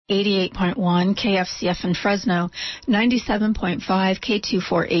88.1 KFCF in Fresno, 97.5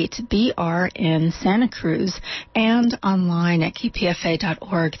 K248BR in Santa Cruz, and online at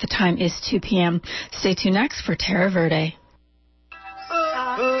kpfa.org. The time is 2 p.m. Stay tuned next for Terra Verde.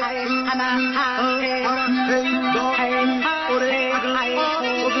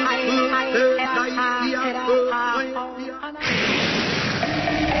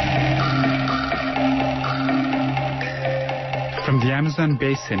 From the Amazon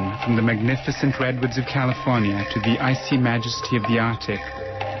basin, from the magnificent redwoods of California to the icy majesty of the Arctic,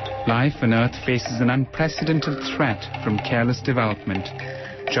 life on Earth faces an unprecedented threat from careless development.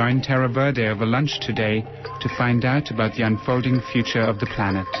 Join Terra Verde over lunch today to find out about the unfolding future of the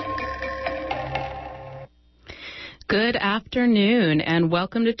planet. Good afternoon, and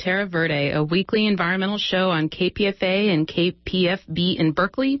welcome to Terra Verde, a weekly environmental show on KPFA and KPFB in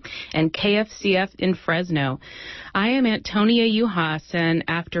Berkeley and KFCF in Fresno. I am Antonia Yuhas, and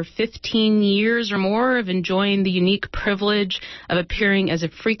after 15 years or more of enjoying the unique privilege of appearing as a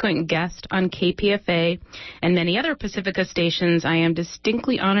frequent guest on KPFA and many other Pacifica stations, I am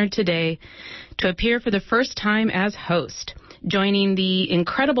distinctly honored today to appear for the first time as host, joining the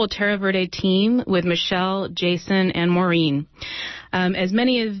incredible Terra Verde team with Michelle, Jason, and Maureen. As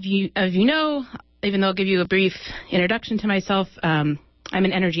many of you know, even though I'll give you a brief introduction to myself, I'm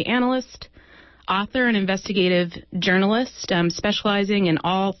an energy analyst, author, and investigative journalist, specializing in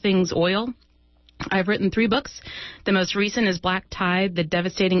all things oil. I've written 3 books. The most recent is Black Tide, The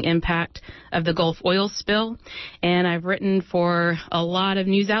Devastating Impact of the Gulf Oil Spill. And I've written for a lot of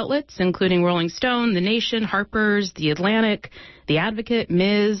news outlets, including Rolling Stone, The Nation, Harper's, The Atlantic, The Advocate,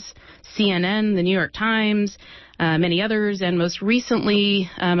 Ms., CNN, The New York Times, many others. And most recently,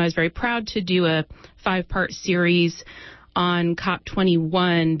 I was very proud to do a 5-part series on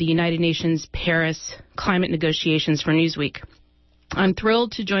COP21, the United Nations Paris climate negotiations for Newsweek. I'm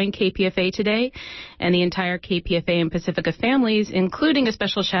thrilled to join KPFA today and the entire KPFA and Pacifica families, including a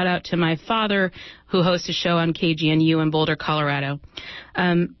special shout-out to my father, who hosts a show on KGNU in Boulder, Colorado.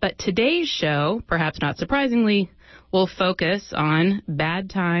 But today's show, perhaps not surprisingly, will focus on bad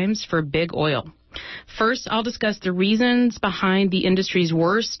times for big oil. First, I'll discuss the reasons behind the industry's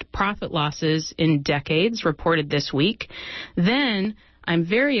worst profit losses in decades, reported this week. Then, I'm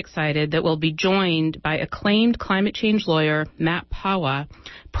very excited that we'll be joined by acclaimed climate change lawyer Matt Pawa,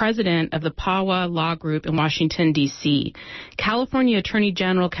 president of the Pawa Law Group in Washington, D.C. California Attorney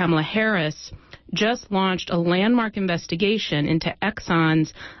General Kamala Harris just launched a landmark investigation into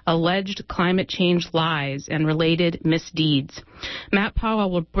Exxon's alleged climate change lies and related misdeeds. Matt Pawa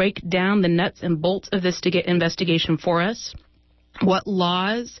will break down the nuts and bolts of this investigation for us, what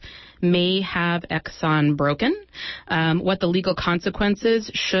laws may have Exxon broken, what the legal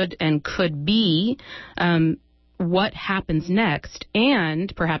consequences should and could be, what happens next,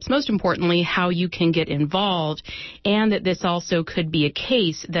 and perhaps most importantly, how you can get involved, and that this also could be a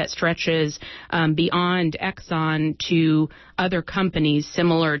case that stretches beyond Exxon to other companies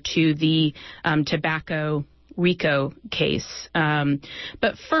similar to the tobacco RICO case.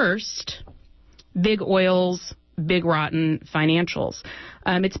 But first, big oil's big rotten financials.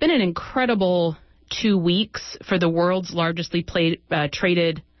 It's been an incredible 2 weeks for the world's largely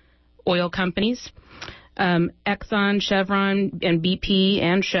traded oil companies. Exxon, Chevron, and BP,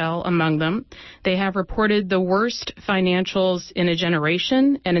 and Shell among them. They have reported the worst financials in a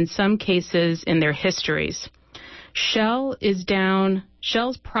generation, and in some cases in their histories. Shell is down.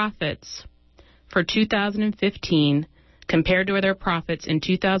 Shell's profits for 2015 compared to their profits in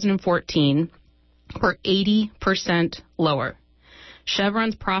 2014 were 80% lower.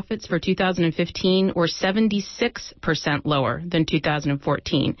 Chevron's profits for 2015 were 76% lower than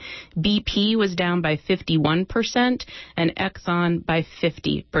 2014. BP was down by 51% and Exxon by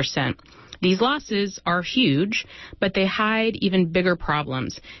 50%. These losses are huge, but they hide even bigger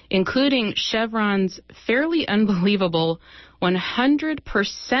problems, including Chevron's fairly unbelievable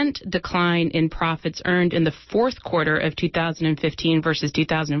 100% decline in profits earned in the fourth quarter of 2015 versus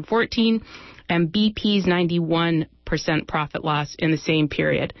 2014, and BP's 91% profit loss in the same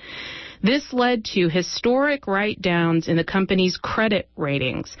period. This led to historic write-downs in the company's credit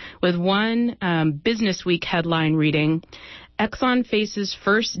ratings, with one Business Week headline reading, Exxon faces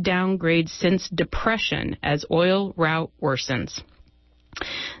first downgrade since Depression as oil rout worsens.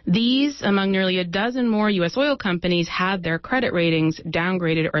 These, among nearly a dozen more U.S. oil companies, had their credit ratings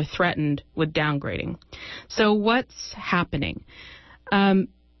downgraded or threatened with downgrading. So what's happening?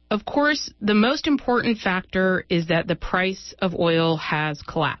 Of course, the most important factor is that the price of oil has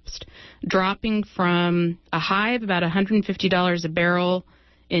collapsed, dropping from a high of about $150 a barrel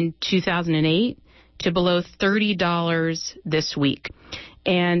in 2008 to below $30 this week.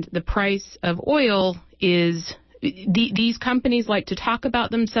 And the price of oil is, these companies like to talk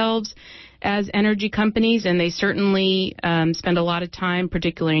about themselves as energy companies, and they certainly spend a lot of time,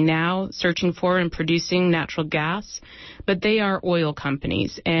 particularly now, searching for and producing natural gas. But they are oil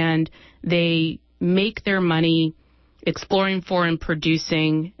companies, and they make their money exploring for and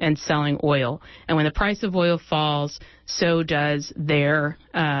producing and selling oil. And when the price of oil falls, so does their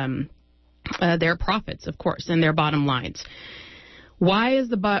profits, of course, and their bottom lines. Why is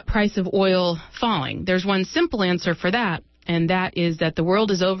the price of oil falling? There's one simple answer for that, and that is that the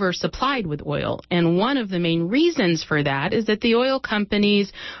world is oversupplied with oil. And one of the main reasons for that is that the oil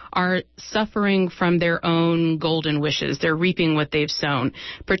companies are suffering from their own golden wishes. They're reaping what they've sown.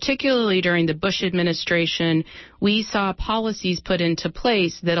 Particularly during the Bush administration, we saw policies put into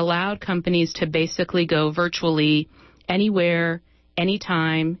place that allowed companies to basically go virtually anywhere,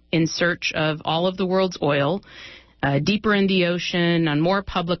 anytime, in search of all of the world's oil, deeper in the ocean, on more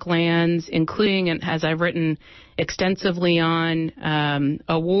public lands, including, as I've written extensively on,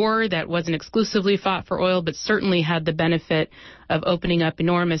 a war that wasn't exclusively fought for oil, but certainly had the benefit of opening up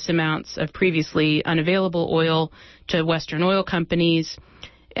enormous amounts of previously unavailable oil to Western oil companies.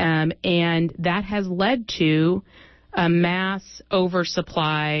 And that has led to a mass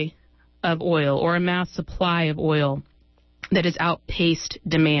oversupply of oil, or a mass supply of oil that has outpaced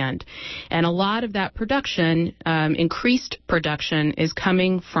demand. And a lot of that production, increased production, is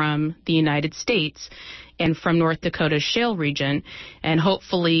coming from the United States and from North Dakota's shale region. And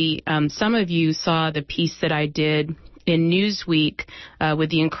hopefully some of you saw the piece that I did in Newsweek with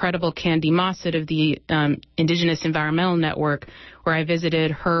the incredible Candy Mossett of the Indigenous Environmental Network, where I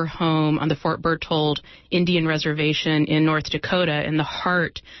visited her home on the Fort Berthold Indian Reservation in North Dakota, in the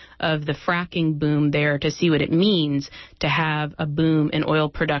heart of the fracking boom there, to see what it means to have a boom in oil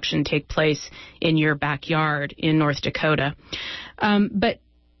production take place in your backyard in North Dakota. But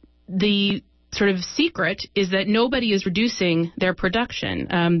the sort of secret is that nobody is reducing their production.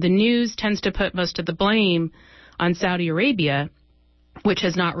 The news tends to put most of the blame on Saudi Arabia, which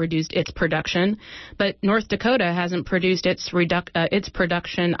has not reduced its production, but North Dakota hasn't produced its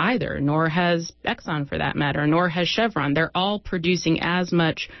production either, nor has Exxon, for that matter, nor has Chevron. They're all producing as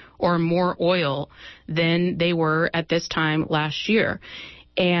much or more oil than they were at this time last year.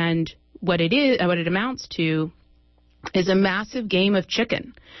 And what it amounts to is a massive game of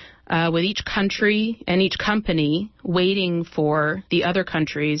chicken, with each country and each company waiting for the other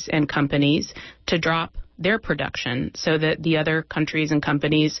countries and companies to drop their production so that the other countries and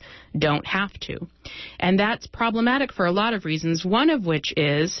companies don't have to. And that's problematic for a lot of reasons, one of which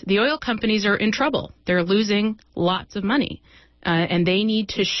is the oil companies are in trouble. They're losing lots of money, and they need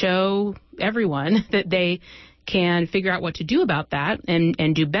to show everyone that they can figure out what to do about that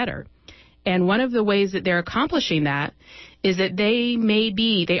and do better. And one of the ways that they're accomplishing that is that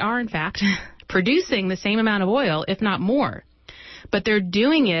they are in fact producing the same amount of oil, if not more, but they're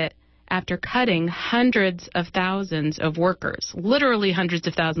doing it after cutting hundreds of thousands of workers, literally hundreds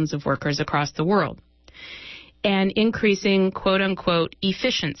of thousands of workers across the world, and increasing, quote unquote,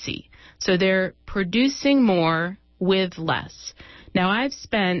 efficiency. So they're producing more with less. Now, I've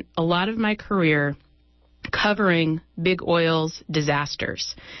spent a lot of my career covering big oil's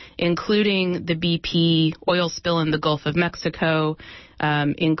disasters, including the BP oil spill in the Gulf of Mexico,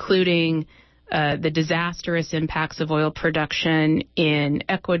 including the disastrous impacts of oil production in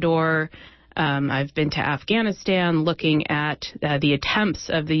Ecuador. I've been to Afghanistan looking at the attempts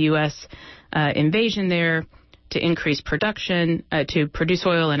of the U.S. Invasion there to increase production, to produce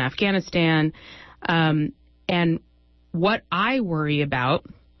oil in Afghanistan. And what I worry about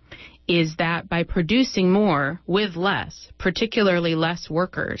is that by producing more with less, particularly less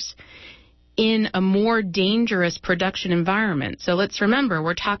workers, in a more dangerous production environment. So let's remember,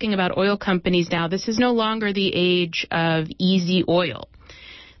 we're talking about oil companies now. This is no longer the age of easy oil.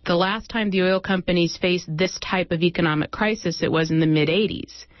 The last time the oil companies faced this type of economic crisis, it was in the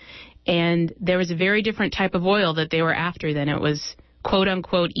mid-'80s. And there was a very different type of oil that they were after then. It was,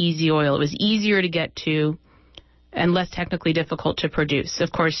 quote-unquote, easy oil. It was easier to get to and less technically difficult to produce.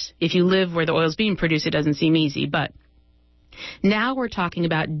 Of course, if you live where the oil is being produced, it doesn't seem easy. But now we're talking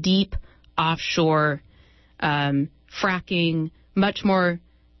about deep offshore fracking, much more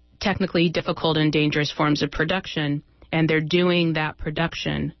technically difficult and dangerous forms of production, and they're doing that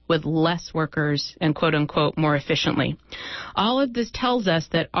production with less workers and, quote-unquote, more efficiently. All of this tells us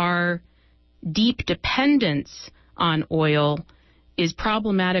that our deep dependence on oil is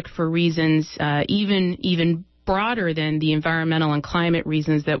problematic for reasons even broader than the environmental and climate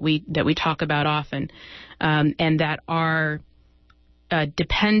reasons that we talk about often, and that our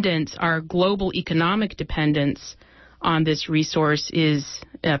dependence, our global economic dependence on this resource is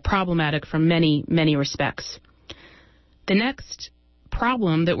problematic from many, many respects. The next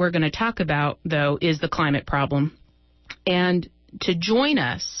problem that we're going to talk about, though, is the climate problem. And to join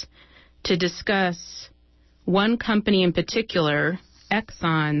us to discuss one company in particular,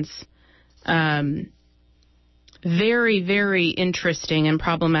 Exxon's very, very interesting and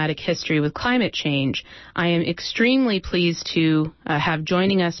problematic history with climate change, I am extremely pleased to have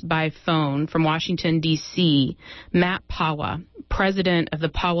joining us by phone from Washington, D.C., Matt Pawa, president of the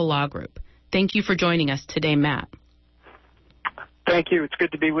Pawa Law Group. Thank you for joining us today, Matt. Thank you. It's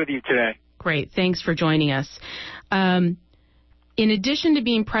good to be with you today. Great. Thanks for joining us. In addition to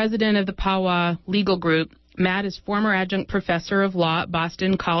being president of the Pawa Legal Group, Matt is former adjunct professor of law at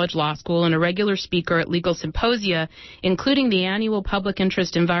Boston College Law School and a regular speaker at legal symposia, including the annual Public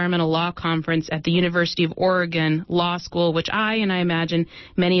Interest Environmental Law Conference at the University of Oregon Law School, which I imagine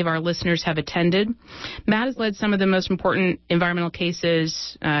many of our listeners have attended. Matt has led some of the most important environmental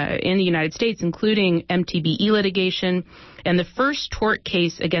cases in the United States, including MTBE litigation and the first tort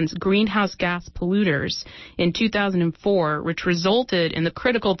case against greenhouse gas polluters in 2004, which resulted in the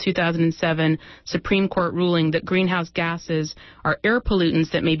critical 2007 Supreme Court ruling that greenhouse gases are air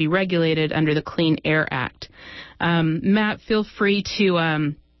pollutants that may be regulated under the Clean Air Act. Matt, feel free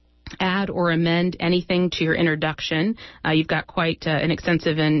to add or amend anything to your introduction. You've got quite an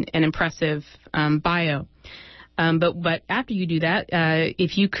extensive and impressive bio. But after you do that,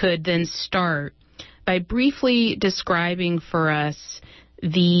 if you could then start by briefly describing for us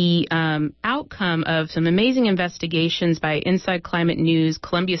the outcome of some amazing investigations by Inside Climate News,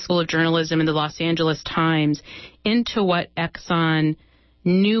 Columbia School of Journalism, and the Los Angeles Times into what Exxon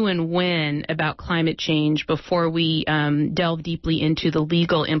knew and when about climate change before we delve deeply into the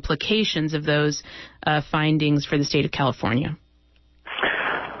legal implications of those findings for the state of California.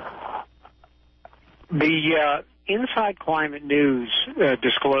 The Inside Climate News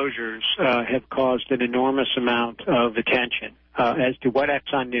disclosures have caused an enormous amount of attention as to what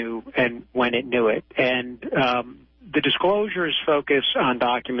Exxon knew and when it knew it. And the disclosures focus on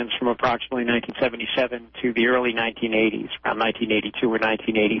documents from approximately 1977 to the early 1980s, around 1982 or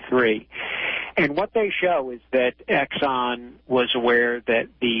 1983. And what they show is that Exxon was aware that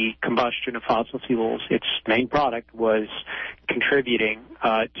the combustion of fossil fuels, its main product, was contributing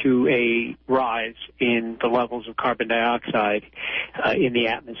to a rise in the levels of carbon dioxide in the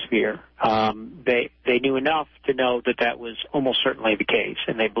atmosphere. They knew enough to know that that was almost certainly the case,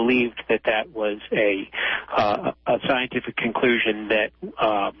 and they believed that that was a scientific conclusion that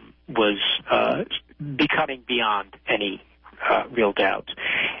was becoming beyond any real doubt.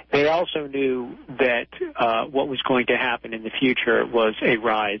 They also knew that what was going to happen in the future was a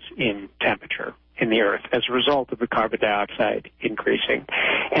rise in temperature in the Earth as a result of the carbon dioxide increasing.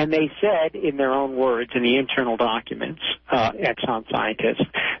 And they said, in their own words, in the internal documents, Exxon scientists,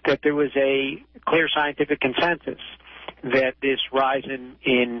 that there was a clear scientific consensus that this rise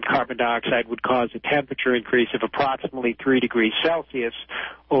in carbon dioxide would cause a temperature increase of approximately 3 degrees Celsius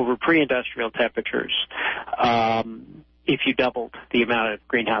over pre-industrial temperatures if you doubled the amount of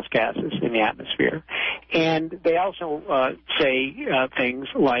greenhouse gases in the atmosphere. And they also say things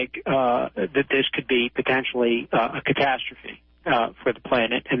like that this could be potentially a catastrophe for the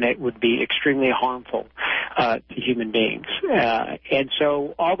planet, and that would be extremely harmful to human beings. And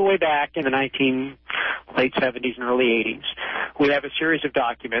so all the way back in the late 70s and early 80s, we have a series of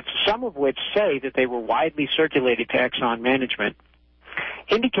documents, some of which say that they were widely circulated to Exxon management,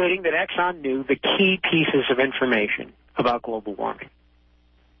 indicating that Exxon knew the key pieces of information about global warming.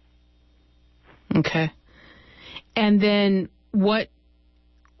 Okay. And then what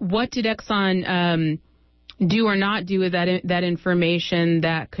did Exxon do or not do with that information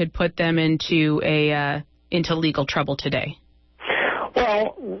that could put them into legal trouble today?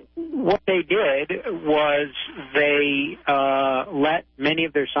 Well, what they did was they let many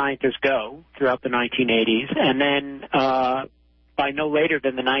of their scientists go throughout the 1980s, and then by no later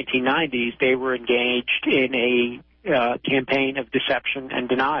than the 1990s, they were engaged in a campaign of deception and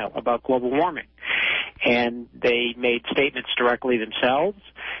denial about global warming. And they made statements directly themselves,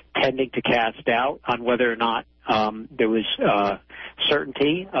 tending to cast doubt on whether or not there was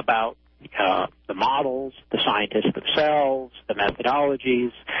certainty about the models, the scientists themselves, the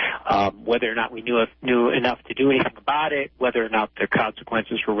methodologies, whether or not we knew enough to do anything about it, whether or not the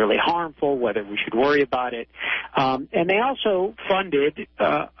consequences were really harmful, whether we should worry about it. And they also funded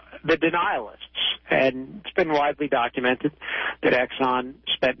the denialists. And it's been widely documented that Exxon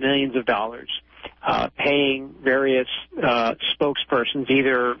spent millions of dollars paying various spokespersons,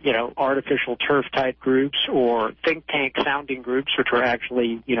 either, artificial turf type groups or think tank sounding groups, which were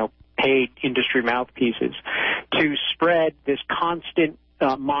actually, paid industry mouthpieces to spread this constant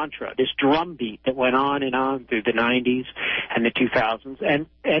mantra, this drumbeat that went on and on through the 90s and the 2000s, and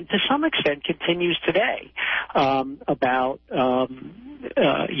to some extent continues today, about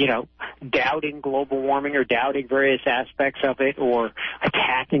doubting global warming or doubting various aspects of it, or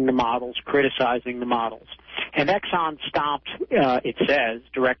attacking the models, criticizing the models. And Exxon stopped, it says,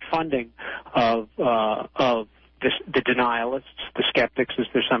 direct funding of the denialists, the skeptics, as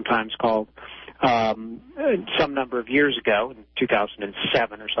they're sometimes called, some number of years ago, in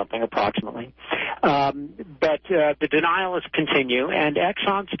 2007 or something approximately. But the denialists continue, and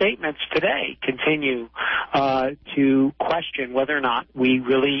Exxon statements today continue to question whether or not we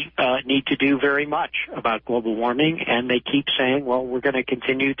really need to do very much about global warming, and they keep saying, well, we're going to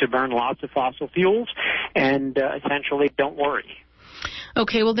continue to burn lots of fossil fuels, and essentially don't worry.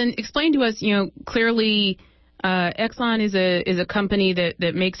 Okay, well then explain to us, clearly Exxon is a company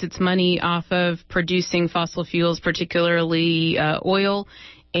that makes its money off of producing fossil fuels, particularly oil,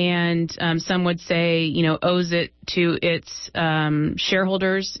 and some would say, owes it to its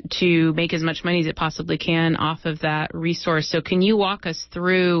shareholders to make as much money as it possibly can off of that resource. So can you walk us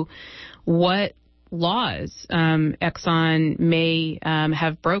through what laws Exxon may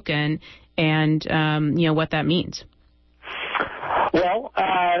have broken and, what that means? Well,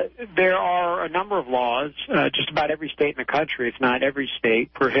 there are a number of laws. Just about every state in the country, if not every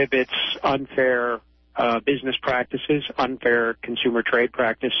state, prohibits unfair business practices, unfair consumer trade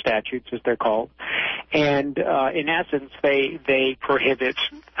practice statutes, as they're called. And in essence, they prohibit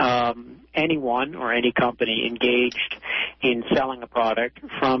anyone or any company engaged in selling a product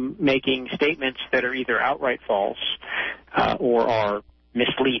from making statements that are either outright false or are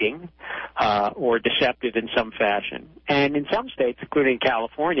misleading or deceptive in some fashion. And in some states, including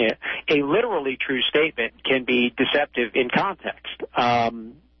California, a literally true statement can be deceptive in context.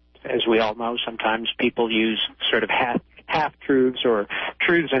 As we all know, sometimes people use sort of half-truths or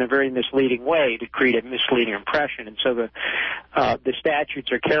truths in a very misleading way to create a misleading impression. And so the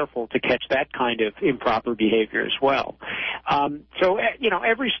statutes are careful to catch that kind of improper behavior as well. So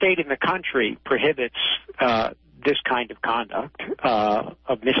every state in the country prohibits this kind of conduct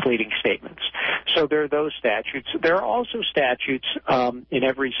of misleading statements. So there are those statutes. There are also statutes in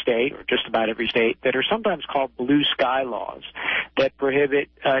every state, or just about every state, that are sometimes called blue sky laws that prohibit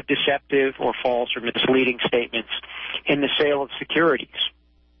deceptive or false or misleading statements in the sale of securities.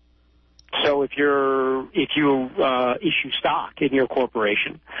 So if you issue stock in your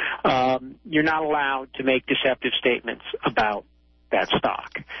corporation, you're not allowed to make deceptive statements about that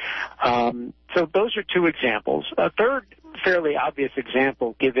stock. So those are two examples. A third fairly obvious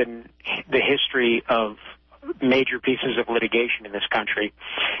example, given the history of major pieces of litigation in this country,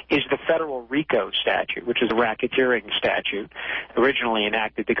 is the federal RICO statute, which is a racketeering statute originally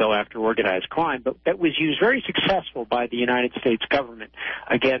enacted to go after organized crime, but that was used very successful by the United States government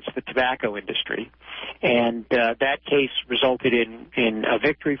against the tobacco industry. And that case resulted in a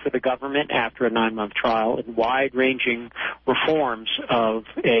victory for the government after a 9-month trial and wide-ranging reforms of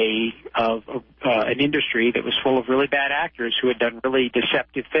an industry that was full of really bad actors who had done really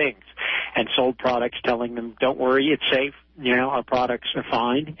deceptive things and sold products telling them, don't worry, it's safe, our products are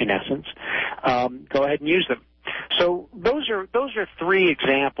fine, in essence. Go ahead and use them. So those are three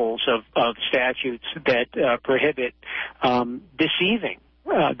examples of statutes that prohibit deceiving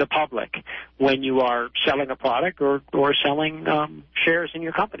the public when you are selling a product or selling shares in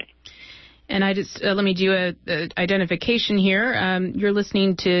your company. And I just let me do a identification here. You're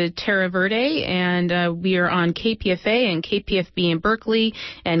listening to Terra Verde, and we are on KPFA and KPFB in Berkeley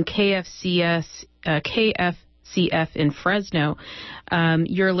and KFCF in Fresno.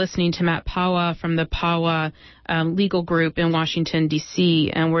 You're listening to Matt Pawa from the Pawa Legal Group in Washington,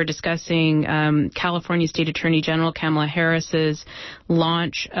 D.C., and we're discussing California State Attorney General Kamala Harris's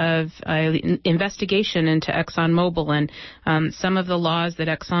launch of an investigation into ExxonMobil and some of the laws that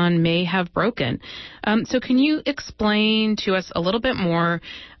Exxon may have broken. So can you explain to us a little bit more,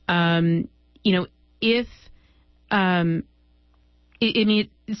 if so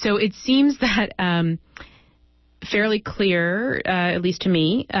it seems that fairly clear, at least to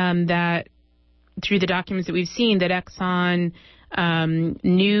me, that through the documents that we've seen, that Exxon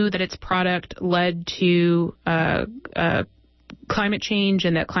knew that its product led to climate change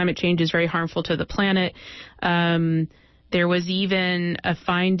and that climate change is very harmful to the planet. There was even a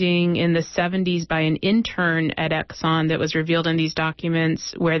finding in the 70s by an intern at Exxon that was revealed in these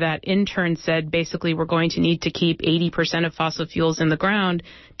documents where that intern said basically we're going to need to keep 80% of fossil fuels in the ground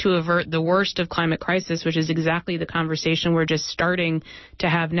to avert the worst of climate crisis, which is exactly the conversation we're just starting to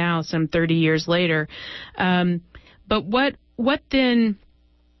have now some 30 years later. But what then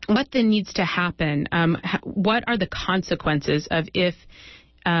what then needs to happen? What are the consequences of if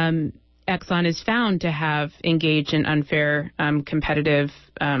Exxon is found to have engaged in unfair competitive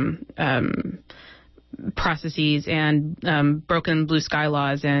processes and broken blue sky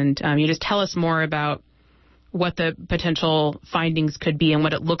laws? And you just tell us more about what the potential findings could be and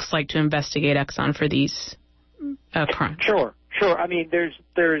what it looks like to investigate Exxon for these crimes. Sure. I mean, there's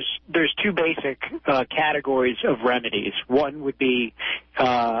two basic categories of remedies. One would be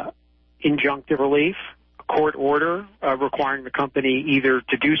injunctive relief, a court order requiring the company either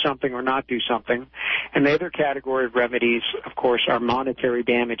to do something or not do something. And the other category of remedies, of course, are monetary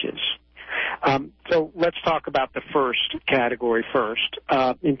damages. So let's talk about the first category first.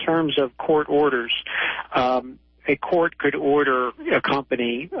 In terms of court orders, a court could order a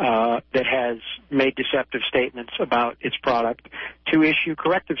company that has made deceptive statements about its product to issue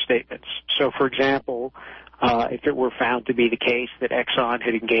corrective statements. So, for example, if it were found to be the case that Exxon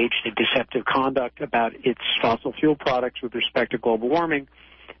had engaged in deceptive conduct about its fossil fuel products with respect to global warming,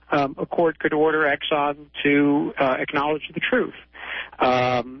 a court could order Exxon to acknowledge the truth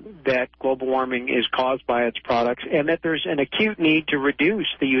that global warming is caused by its products and that there's an acute need to reduce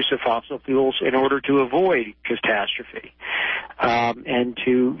the use of fossil fuels in order to avoid catastrophe and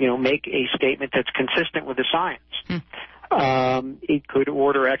to, make a statement that's consistent with the science. It could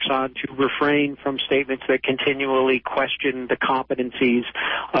order Exxon to refrain from statements that continually question the competencies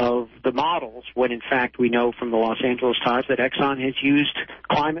of the models, when in fact we know from the Los Angeles Times that Exxon has used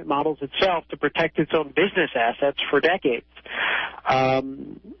climate models itself to protect its own business assets for decades.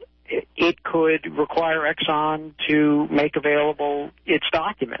 It could require Exxon to make available its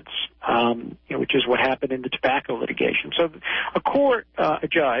documents, which is what happened in the tobacco litigation. So a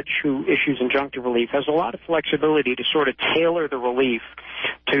judge who issues injunctive relief has a lot of flexibility to sort of tailor the relief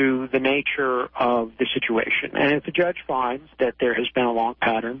to the nature of the situation. And if the judge finds that there has been a long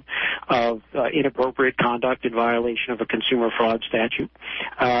pattern of inappropriate conduct in violation of a consumer fraud statute,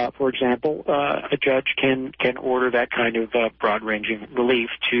 for example, a judge can order that kind of broad-ranging relief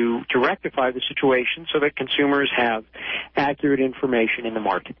to rectify the situation so that consumers have accurate information in the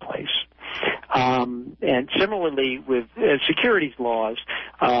marketplace. And similarly with securities laws,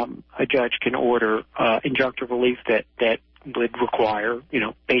 a judge can order injunctive relief that would require,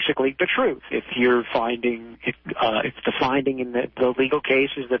 basically the truth. If you're finding, if the finding in the legal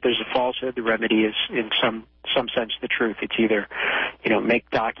case is that there's a falsehood, the remedy is in some sense the truth. It's either, make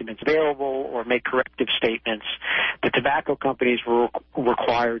documents available or make corrective statements. The tobacco companies were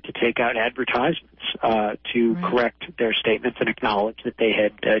required to take out advertisements to correct their statements and acknowledge that they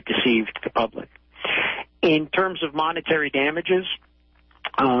had deceived the public. In terms of monetary damages,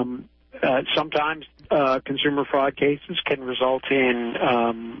 sometimes consumer fraud cases can result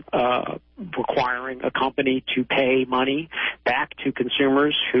in requiring a company to pay money back to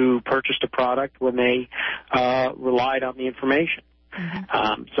consumers who purchased a product when they relied on the information.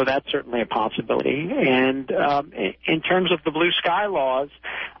 So that's certainly a possibility. And in terms of the blue sky laws,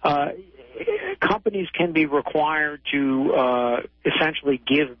 companies can be required to essentially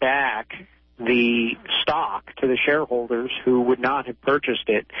give back the stock to the shareholders who would not have purchased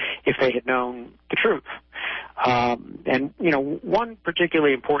it if they had known the truth. And, one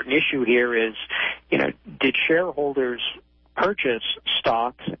particularly important issue here is, did shareholders purchase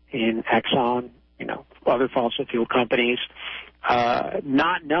stocks in Exxon, other fossil fuel companies,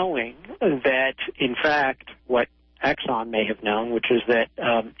 not knowing that, in fact, what Exxon may have known, which is that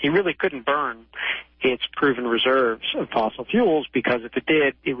he really couldn't burn its proven reserves of fossil fuels, because if it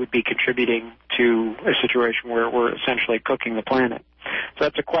did, it would be contributing to a situation where we're essentially cooking the planet. So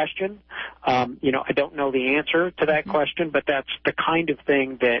that's a question. I don't know the answer to that question, but that's the kind of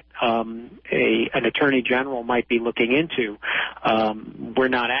thing that an attorney general might be looking into.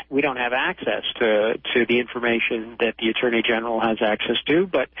 We don't have access to the information that the attorney general has access to,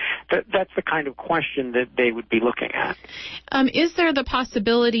 but that's the kind of question that they would be looking at. Is there the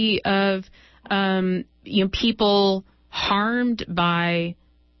possibility of people harmed by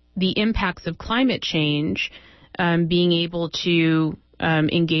the impacts of climate change being able to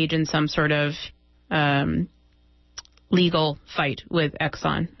engage in some sort of legal fight with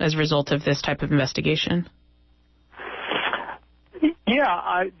Exxon as a result of this type of investigation?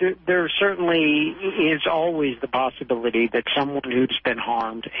 Yeah, there certainly is always the possibility that someone who's been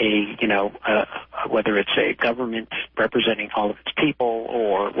harmed, whether it's a government representing all of its people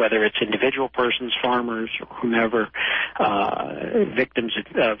or whether it's individual persons, farmers, or whomever, victims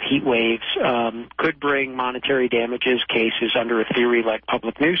of heat waves, could bring monetary damages cases under a theory like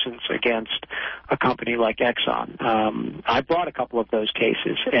public nuisance against a company like Exxon. I brought a couple of those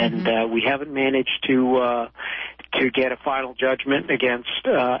cases, and we haven't managed to to get a final judgment against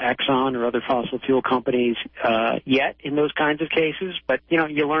Exxon or other fossil fuel companies yet in those kinds of cases, but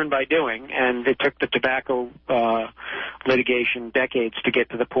you learn by doing, and it took the tobacco litigation decades to get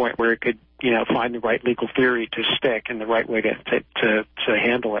to the point where it could find the right legal theory to stick and the right way to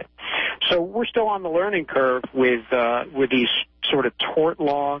handle it. So we're still on the learning curve with these sort of tort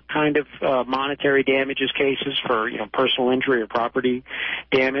law kind of monetary damages cases for personal injury or property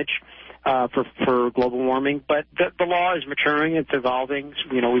damage for global warming. But the law is maturing, it's evolving.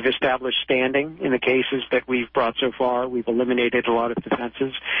 We've established standing in the cases that we've brought so far. We've eliminated a lot of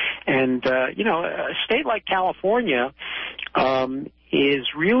defenses, and a state like California is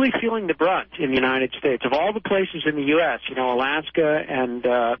really feeling the brunt in the United States. Of all the places in the U.S., Alaska and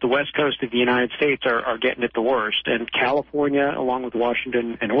the west coast of the United States are getting it the worst. And California, along with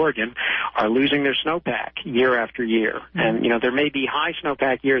Washington and Oregon, are losing their snowpack year after year. And, there may be high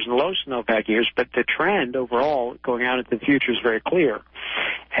snowpack years and low snowpack years, but the trend overall going out into the future is very clear.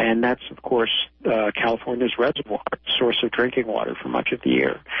 And that's, of course, California's reservoir, source of drinking water for much of the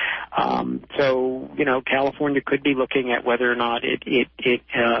year. So, California could be looking at whether or not it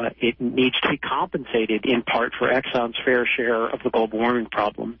needs to be compensated in part for Exxon's fair share of the global warming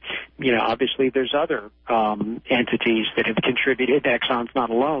problem. Obviously there's other entities that have contributed. Exxon's not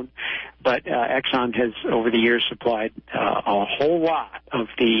alone, but Exxon has over the years supplied a whole lot of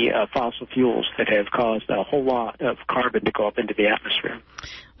the fossil fuels that have caused a whole lot of carbon to go up into the atmosphere.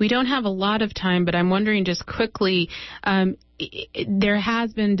 We don't have a lot of time, but I'm wondering just quickly, there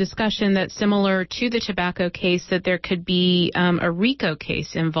has been discussion that similar to the tobacco case that there could be a RICO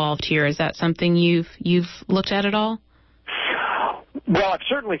case involved here. Is that something you've looked at all? Well, I've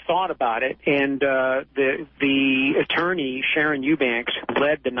certainly thought about it, and the attorney, Sharon Eubanks, who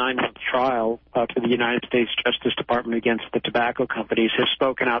led the 9-month trial for the United States Justice Department against the tobacco companies, has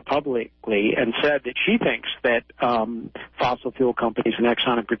spoken out publicly and said that she thinks that fossil fuel companies, and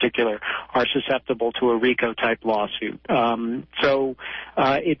Exxon in particular, are susceptible to a RICO-type lawsuit. So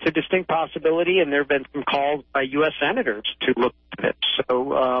it's a distinct possibility, and there have been some calls by U.S. senators to look at it.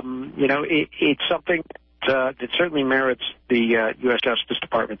 So, it's something that certainly merits the U.S. Justice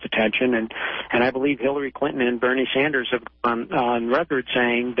Department's attention, and I believe Hillary Clinton and Bernie Sanders have gone on record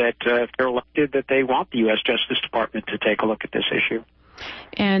saying that if they're elected, that they want the U.S. Justice Department to take a look at this issue.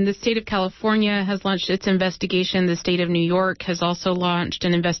 And the state of California has launched its investigation. The state of New York has also launched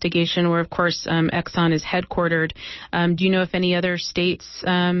an investigation where, of course, Exxon is headquartered. Do you know if any other states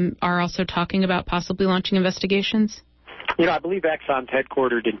are also talking about possibly launching investigations? I believe Exxon's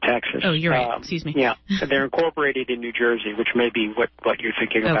headquartered in Texas. Oh, you're right. Excuse me. Yeah, they're incorporated in New Jersey, which may be what you're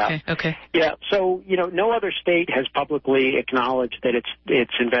thinking about. Okay. Yeah, so, no other state has publicly acknowledged that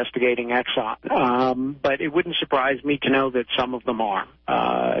it's investigating Exxon, but it wouldn't surprise me to know that some of them are.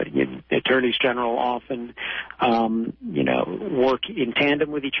 Attorneys general often, work in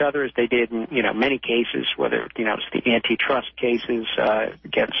tandem with each other, as they did in, many cases, whether, it's the antitrust cases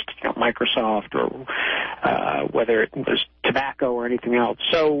against Microsoft or whether it was tobacco or anything else.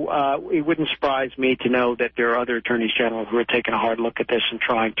 So it wouldn't surprise me to know that there are other attorneys general who are taking a hard look at this and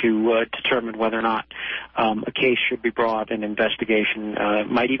trying to determine whether or not a case should be brought, an investigation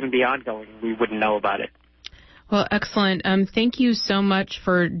might even be ongoing. We wouldn't know about it. Well, excellent. Thank you so much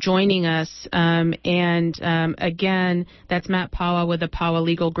for joining us. Again, that's Matt Pawa with the Pawa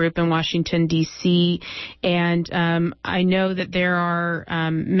Legal Group in Washington, D.C. And I know that there are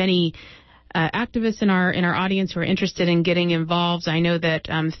many activists in our audience who are interested in getting involved. I know that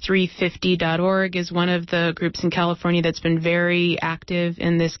 350.org is one of the groups in California that's been very active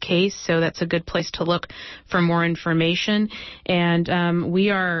in this case, so that's a good place to look for more information. And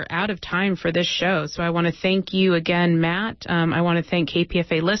we are out of time for this show, so I want to thank you again, Matt. I want to thank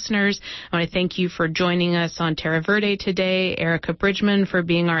KPFA listeners. I want to thank you for joining us on Terra Verde today, Erica Bridgman for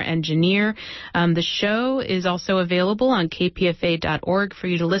being our engineer. The show is also available on kpfa.org for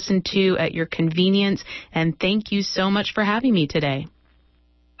you to listen to at your convenience, and thank you so much for having me today.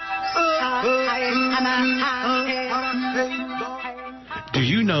 Do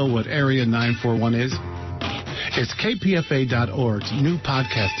you know what Area 941 is? It's kpfa.org's new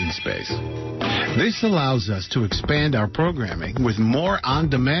podcasting space. This allows us to expand our programming with more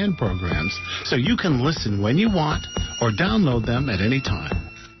on-demand programs so you can listen when you want or download them at any time.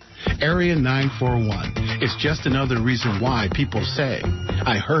 Area 941 is just another reason why people say,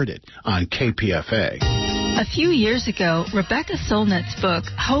 I heard it on KPFA. A few years ago, Rebecca Solnit's book,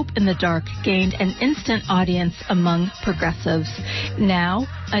 Hope in the Dark, gained an instant audience among progressives. Now,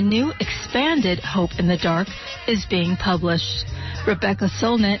 a new expanded Hope in the Dark is being published. Rebecca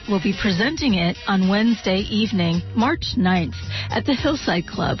Solnit will be presenting it on Wednesday evening, March 9th, at the Hillside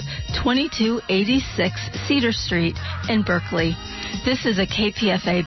Club, 2286 Cedar Street in Berkeley. This is a KPFA